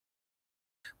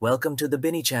Welcome to the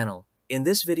Binnie channel. In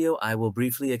this video, I will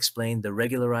briefly explain the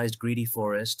Regularized Greedy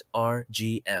Forest,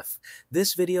 RGF.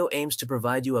 This video aims to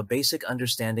provide you a basic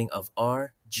understanding of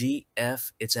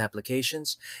RGF, its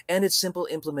applications, and its simple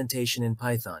implementation in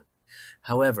Python.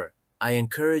 However, I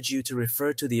encourage you to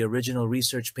refer to the original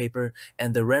research paper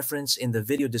and the reference in the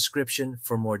video description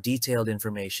for more detailed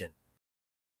information.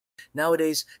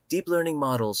 Nowadays, deep learning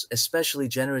models, especially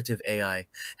generative AI,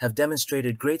 have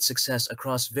demonstrated great success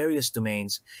across various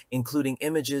domains, including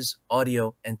images,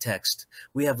 audio, and text.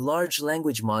 We have large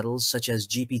language models such as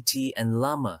GPT and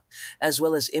Llama, as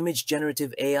well as image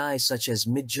generative AI such as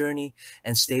Midjourney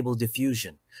and Stable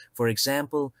Diffusion. For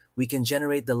example, we can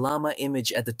generate the Llama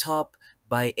image at the top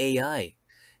by AI.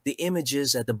 The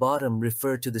images at the bottom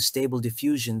refer to the Stable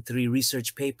Diffusion 3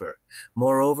 research paper.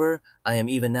 Moreover, I am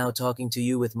even now talking to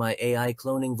you with my AI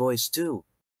cloning voice too.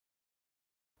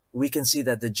 We can see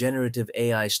that the generative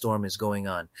AI storm is going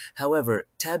on. However,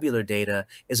 tabular data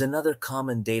is another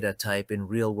common data type in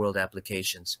real-world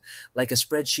applications. Like a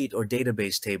spreadsheet or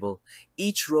database table,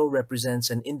 each row represents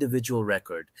an individual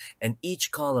record, and each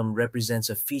column represents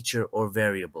a feature or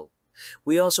variable.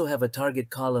 We also have a target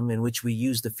column in which we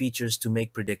use the features to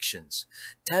make predictions.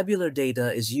 Tabular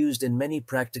data is used in many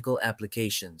practical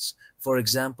applications. For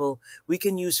example, we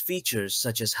can use features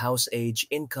such as house age,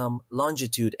 income,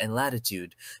 longitude, and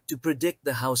latitude to predict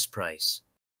the house price.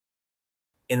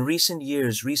 In recent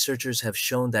years, researchers have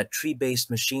shown that tree-based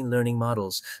machine learning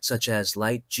models such as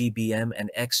LightGBM and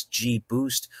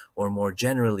XGBoost, or more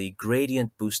generally,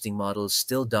 gradient boosting models,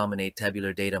 still dominate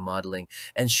tabular data modeling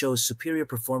and show superior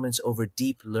performance over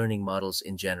deep learning models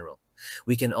in general.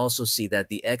 We can also see that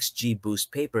the XGBoost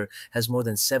paper has more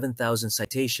than 7,000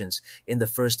 citations in the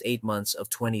first 8 months of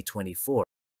 2024.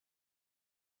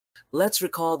 Let's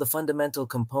recall the fundamental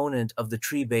component of the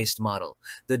tree-based model,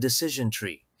 the decision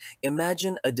tree.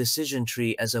 Imagine a decision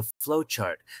tree as a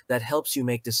flowchart that helps you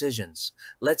make decisions.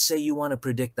 Let's say you want to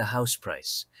predict the house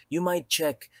price. You might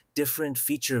check different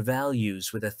feature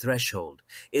values with a threshold.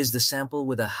 Is the sample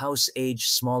with a house age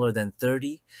smaller than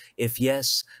 30? If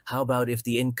yes, how about if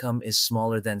the income is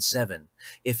smaller than 7?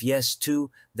 If yes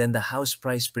too, then the house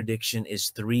price prediction is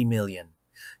 3 million.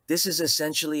 This is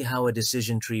essentially how a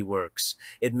decision tree works.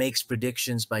 It makes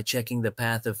predictions by checking the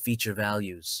path of feature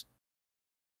values.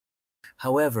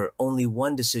 However, only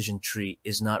one decision tree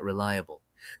is not reliable.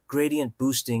 Gradient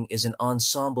boosting is an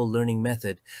ensemble learning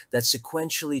method that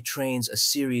sequentially trains a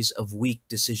series of weak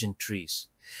decision trees.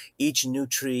 Each new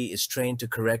tree is trained to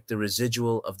correct the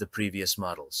residual of the previous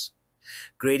models.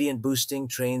 Gradient boosting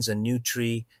trains a new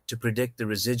tree to predict the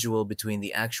residual between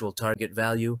the actual target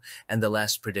value and the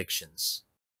last predictions.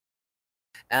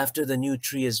 After the new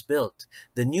tree is built,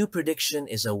 the new prediction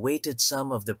is a weighted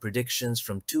sum of the predictions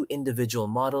from two individual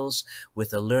models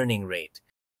with a learning rate.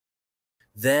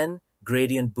 Then,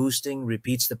 gradient boosting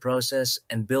repeats the process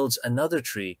and builds another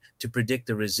tree to predict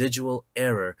the residual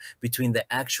error between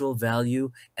the actual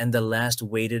value and the last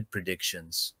weighted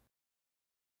predictions.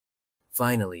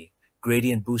 Finally,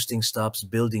 gradient boosting stops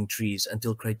building trees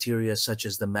until criteria such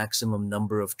as the maximum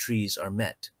number of trees are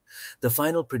met. The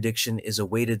final prediction is a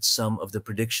weighted sum of the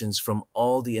predictions from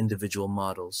all the individual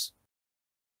models.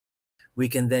 We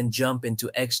can then jump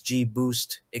into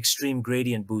XGBoost, Extreme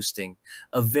Gradient Boosting,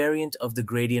 a variant of the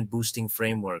gradient boosting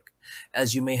framework.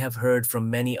 As you may have heard from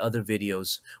many other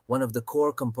videos, one of the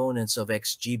core components of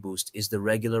XGBoost is the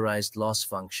regularized loss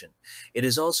function. It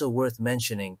is also worth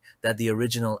mentioning that the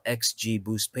original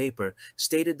XGBoost paper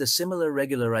stated the similar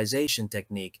regularization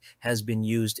technique has been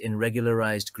used in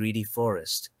Regularized Greedy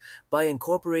Forest. By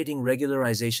incorporating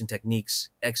regularization techniques,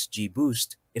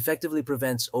 XGBoost effectively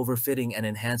prevents overfitting and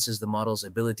enhances the model's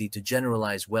ability to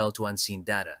generalize well to unseen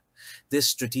data. This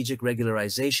strategic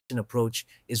regularization approach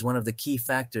is one of the key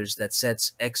factors that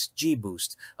sets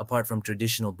XGBoost apart from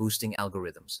traditional boosting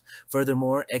algorithms.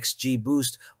 Furthermore,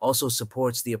 XGBoost also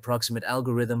supports the approximate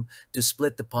algorithm to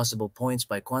split the possible points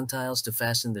by quantiles to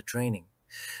fasten the training.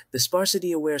 The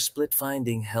sparsity-aware split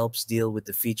finding helps deal with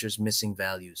the feature's missing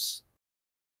values.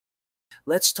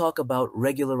 Let's talk about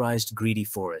Regularized Greedy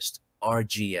Forest,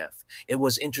 RGF. It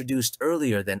was introduced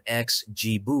earlier than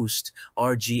XGBoost.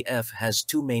 RGF has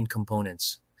two main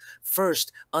components.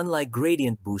 First, unlike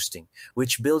gradient boosting,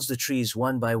 which builds the trees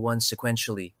one by one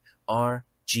sequentially,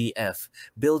 RGF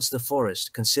builds the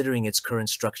forest considering its current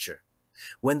structure.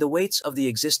 When the weights of the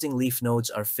existing leaf nodes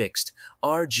are fixed,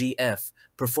 RGF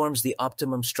performs the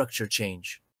optimum structure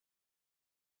change.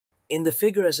 In the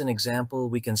figure as an example,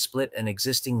 we can split an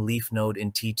existing leaf node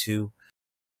in T2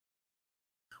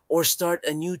 or start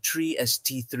a new tree as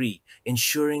T3,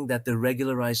 ensuring that the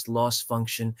regularized loss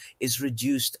function is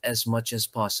reduced as much as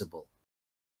possible.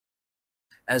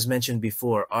 As mentioned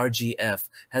before, RGF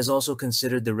has also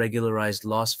considered the regularized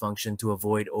loss function to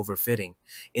avoid overfitting.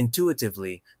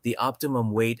 Intuitively, the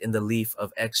optimum weight in the leaf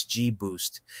of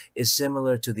XGBoost is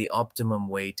similar to the optimum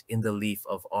weight in the leaf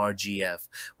of RGF,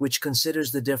 which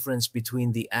considers the difference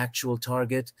between the actual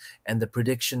target and the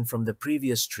prediction from the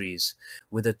previous trees,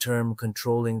 with a term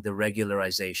controlling the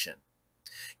regularization.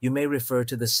 You may refer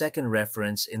to the second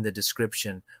reference in the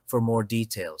description for more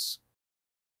details.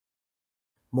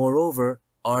 Moreover,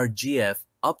 RGF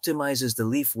optimizes the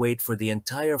leaf weight for the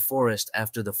entire forest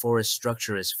after the forest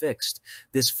structure is fixed.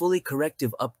 This fully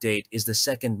corrective update is the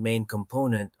second main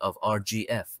component of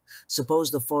RGF. Suppose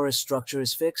the forest structure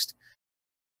is fixed.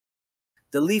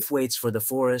 The leaf weights for the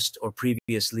forest or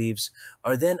previous leaves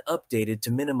are then updated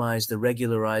to minimize the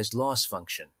regularized loss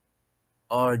function.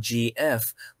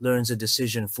 RGF learns a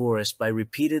decision forest by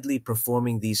repeatedly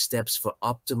performing these steps for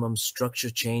optimum structure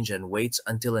change and weights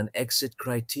until an exit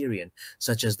criterion,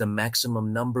 such as the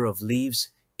maximum number of leaves,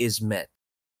 is met.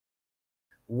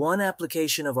 One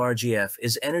application of RGF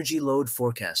is energy load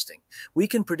forecasting. We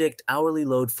can predict hourly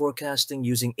load forecasting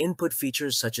using input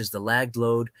features such as the lagged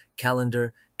load,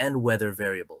 calendar, and weather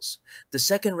variables. The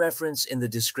second reference in the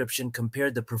description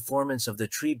compared the performance of the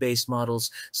tree-based models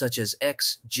such as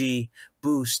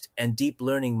XGBoost and deep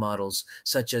learning models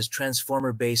such as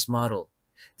transformer-based model.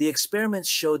 The experiments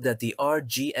showed that the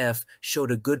RGF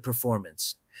showed a good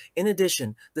performance. In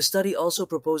addition, the study also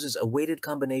proposes a weighted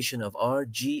combination of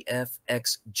RGF,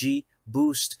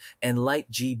 XGBoost, and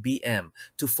LightGBM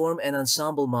to form an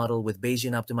ensemble model with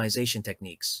Bayesian optimization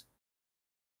techniques.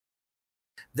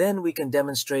 Then we can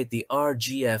demonstrate the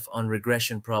RGF on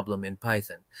regression problem in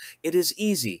Python. It is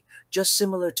easy, just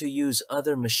similar to use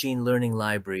other machine learning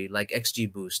library like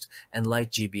XGBoost and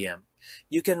LightGBM.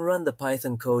 You can run the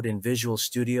Python code in Visual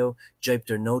Studio,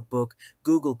 Jupyter Notebook,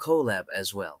 Google Colab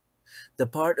as well. The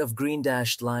part of green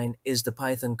dashed line is the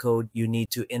Python code you need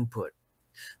to input.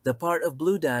 The part of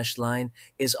blue dashed line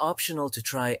is optional to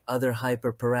try other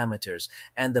hyperparameters,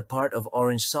 and the part of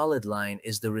orange solid line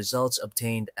is the results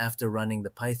obtained after running the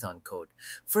Python code.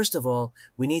 First of all,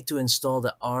 we need to install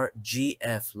the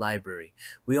RGF library.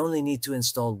 We only need to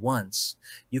install once.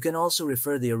 You can also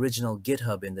refer the original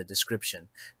GitHub in the description.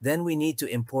 Then we need to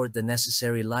import the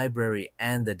necessary library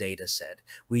and the dataset.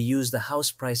 We use the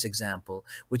house price example,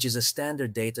 which is a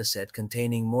standard dataset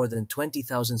containing more than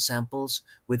 20,000 samples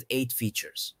with 8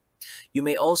 features. You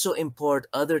may also import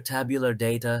other tabular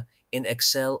data in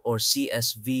Excel or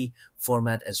CSV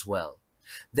format as well.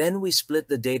 Then we split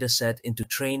the dataset into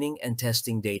training and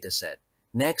testing dataset.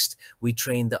 Next, we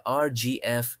train the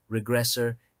RGF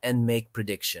regressor and make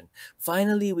prediction.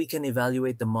 Finally, we can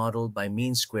evaluate the model by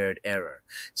mean squared error.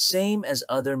 Same as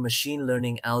other machine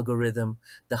learning algorithm,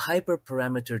 the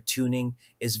hyperparameter tuning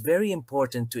is very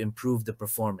important to improve the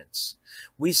performance.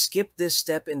 We skipped this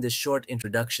step in this short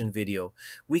introduction video.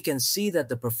 We can see that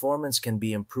the performance can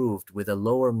be improved with a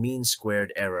lower mean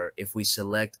squared error if we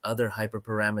select other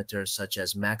hyperparameters such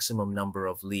as maximum number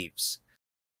of leaves.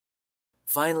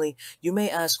 Finally, you may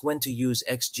ask when to use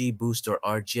XGBoost or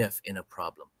RGF in a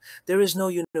problem. There is no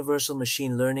universal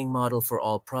machine learning model for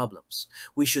all problems.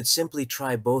 We should simply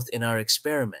try both in our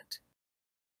experiment.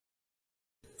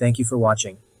 Thank you for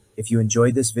watching. If you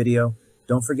enjoyed this video,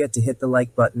 don't forget to hit the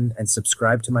like button and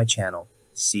subscribe to my channel.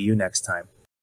 See you next time.